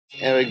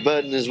Eric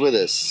Burdon is with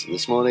us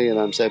this morning, and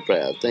I'm so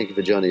proud. Thank you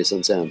for joining us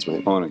on Sounds,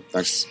 mate. Morning.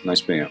 Thanks.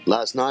 Nice being here.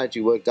 Last night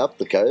you worked up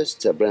the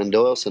coast,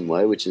 Brandoilson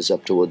Way, which is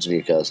up towards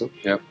Newcastle.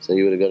 Yep. So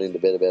you would have got into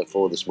bed about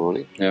 4 this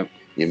morning. Yep.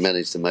 You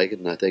managed to make it,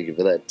 and I thank you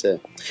for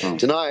that. Oh.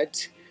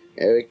 Tonight,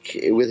 Eric,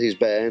 with his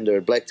band, are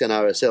at Blacktown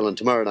RSL, and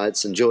tomorrow night,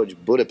 St George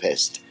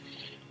Budapest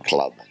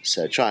Club.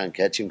 So try and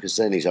catch him, because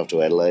then he's off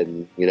to Adelaide,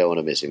 and you don't want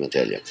to miss him, I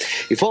tell you.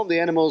 You formed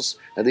the Animals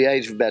at the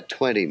age of about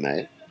 20,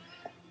 mate.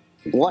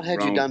 What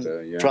had you done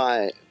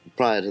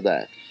prior to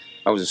that?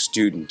 I was a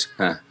student.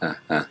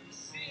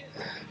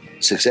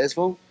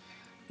 Successful?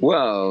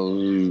 Well,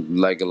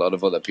 like a lot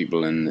of other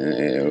people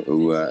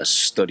who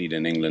studied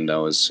in England, I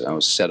was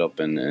set up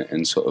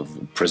and sort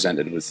of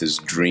presented with this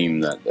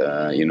dream that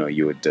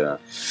you would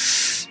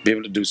be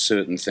able to do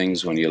certain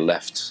things when you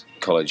left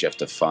college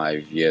after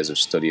 5 years of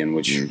studying,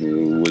 which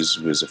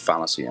was a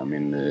fallacy. I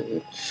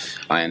mean,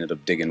 I ended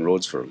up digging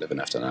roads for a living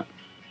after that.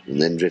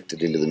 And then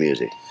drifted into the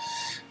music.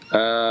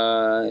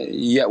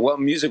 Yeah, well,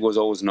 music was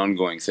always an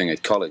ongoing thing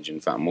at college. In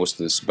fact, most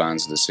of the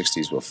bands of the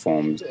 60s were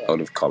formed out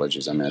of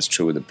colleges. I mean, it's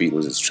true with the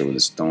Beatles, it's true with the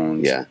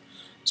Stones. Yeah.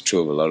 It's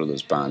true of a lot of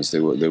those bands. They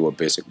were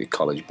basically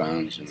college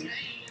bands. And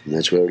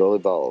that's where it all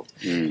evolved.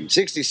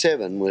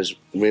 67 was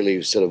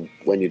really sort of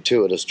when you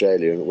toured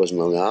Australia, and it wasn't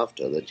long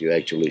after that you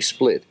actually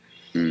split.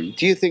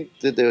 Do you think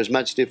that there was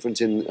much difference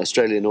in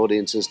Australian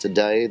audiences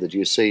today that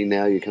you see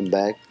now you come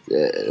back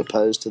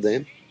opposed to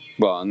them?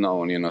 Well, not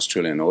only in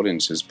Australian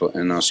audiences, but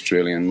in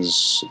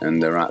Australians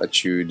and their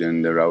attitude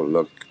and their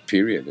outlook,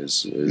 period,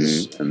 is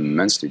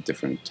immensely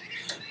different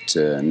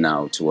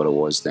now to what it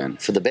was then.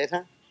 For the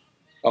better?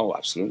 Oh,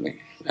 absolutely.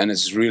 And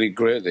it's really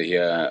great to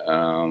hear,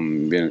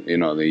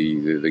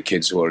 the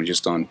kids who are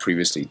just on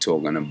previously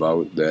talking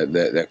about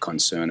their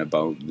concern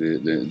about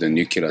the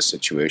nuclear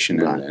situation,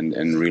 right,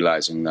 and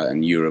realizing that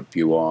in Europe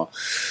you are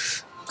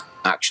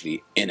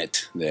actually in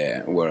it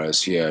there,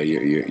 whereas here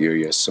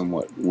you're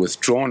somewhat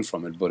withdrawn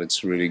from it. But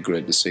it's really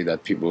great to see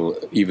that people,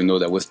 even though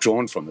they're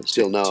withdrawn from it,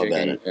 still know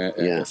about it.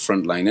 A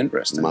frontline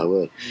interest in My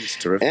word. It's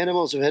terrific.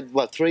 Animals have had,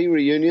 what, 3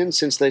 reunions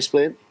since they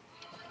split?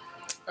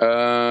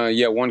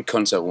 Yeah, 1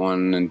 concert,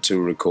 1 and 2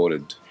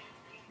 recorded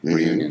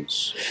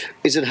reunions.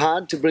 Is it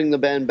hard to bring the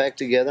band back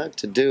together,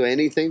 to do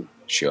anything?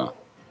 Sure.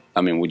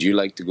 I mean, would you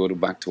like to go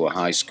back to a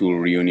high school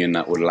reunion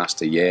that would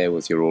last a year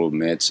with your old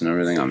mates and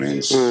everything? I mean,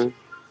 it's...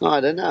 I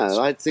don't know.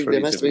 I think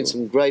there must have been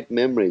some great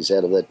memories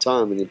out of that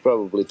time, and you'd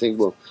probably think,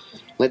 well,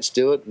 let's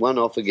do it, one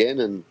off again,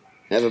 and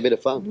have a bit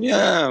of fun.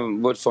 Yeah,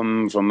 but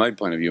from my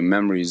point of view,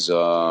 memories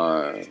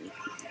are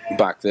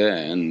back there,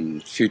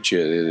 and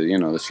future,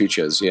 the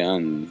future is here,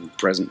 and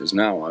present is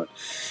now.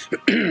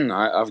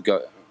 I've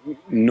got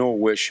no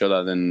wish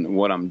other than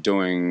what I'm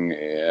doing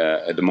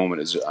at the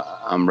moment. Is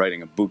I'm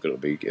writing a book. It'll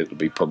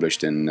be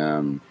published in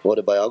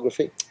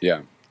autobiography.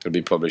 Yeah, it'll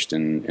be published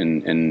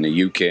in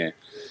the UK.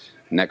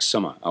 Next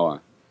summer, our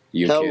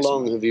UK How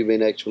long have you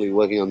been actually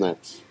working on that?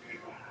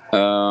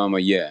 A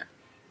year.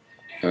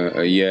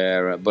 A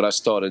year, but I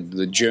started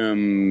the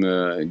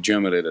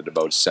germinated at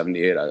about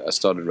 78. I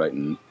started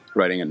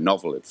writing a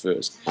novel at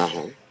first,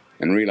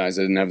 and realized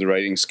I didn't have the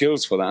writing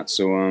skills for that.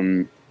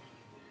 So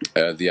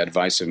the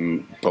advice of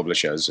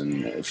publishers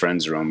and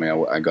friends around me,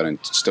 I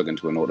got stuck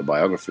into an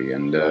autobiography.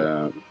 And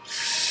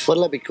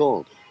what'll that be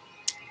called?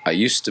 I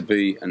used to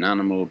be an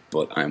animal,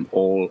 but I'm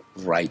all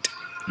right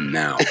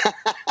now.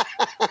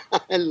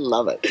 I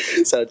love it.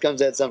 So it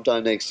comes out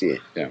sometime next year.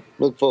 Yeah.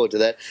 Look forward to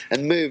that.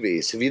 And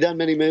movies. Have you done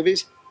many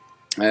movies?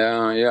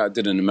 Yeah, I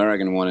did an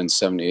American one in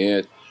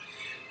 78.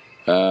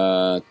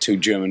 2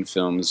 German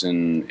films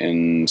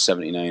in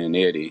 79 and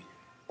 80.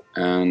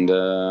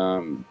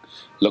 And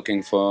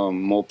looking for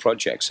more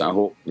projects. I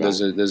hope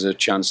there's a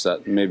chance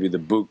that maybe the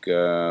book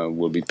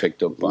will be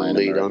picked up by an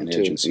American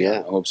agency.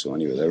 Yeah. I hope so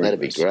anyway. That'd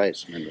be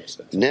great.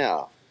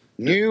 Now,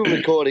 new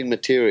recording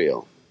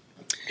material.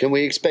 Can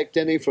we expect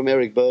any from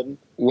Eric Burdon?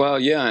 Well,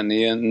 yeah, in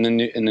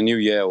the new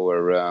year,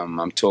 where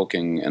I'm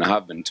talking, and I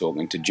have been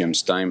talking to Jim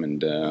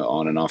Steinman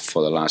on and off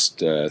for the last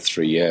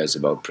 3 years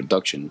about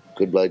production.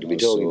 Good bloke to be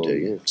talking to,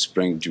 yeah.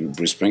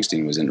 Bruce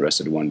Springsteen was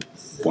interested at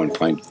one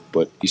point,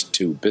 but he's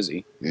too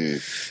busy.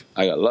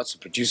 I got lots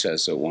of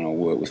producers that want to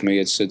work with me.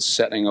 It's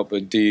setting up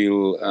a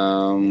deal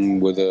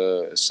with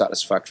a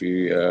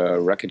satisfactory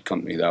record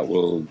company that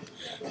will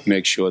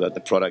make sure that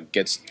the product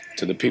gets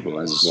to the people.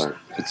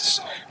 It's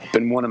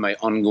been one of my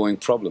ongoing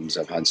problems.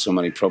 I've had so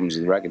many problems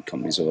with record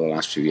companies over the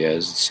last few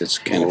years. It's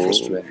kind of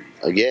frustrating.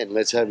 Again,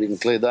 let's hope you can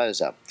clear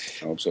those up.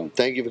 I hope so.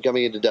 Thank you for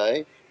coming in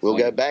today. We'll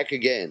go back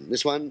again.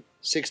 This one,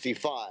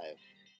 65.